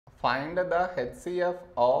Find the HCF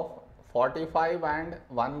of 45 and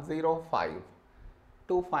 105.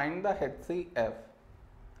 To find the HCF,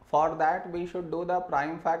 for that we should do the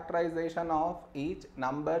prime factorization of each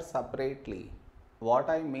number separately. What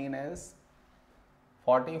I mean is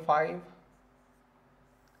 45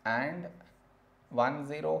 and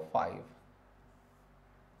 105.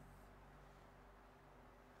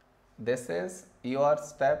 This is your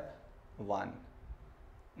step 1.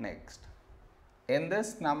 Next, in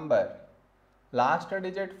this number, last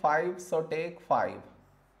digit 5, so take 5.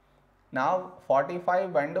 Now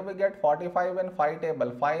 45, when do we get 45 in 5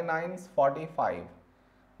 table? 5 9s 45.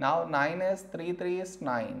 Now 9 is 3 3 is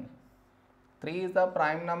 9. 3 is the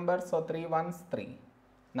prime number, so 3 1s 3.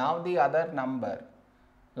 Now the other number,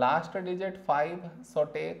 last digit 5, so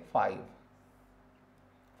take 5.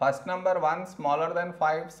 First number 1 smaller than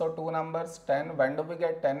 5, so 2 numbers 10. When do we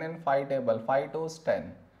get 10 in 5 table? 5 2s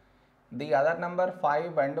 10. The other number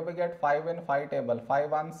 5, when do we get 5 in 5 table? 5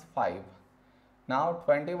 1s 5. Now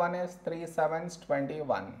 21 is 3 7s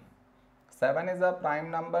 21. 7 is a prime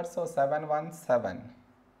number, so 7 1 7.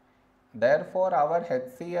 Therefore our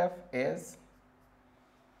HCF is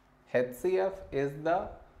the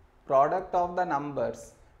product of the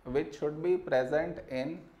numbers which should be present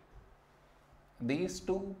in these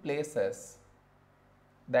two places,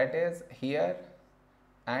 that is here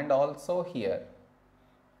and also here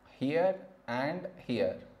and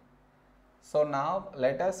here. So now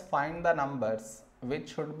let us find the numbers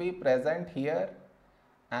which should be present here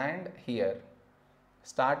and here.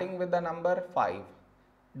 Starting with the number 5.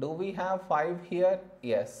 Do we have 5 here?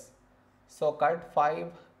 Yes. So cut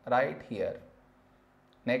 5 right here.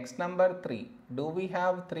 Next number 3. Do we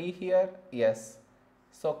have 3 here? Yes.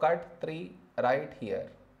 So cut 3 right here.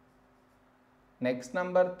 Next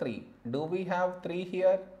number 3. Do we have 3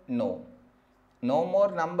 here? No. No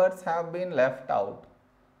more numbers have been left out.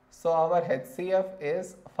 So our HCF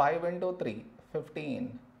is 5 into 3,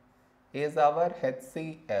 15 is our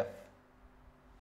HCF.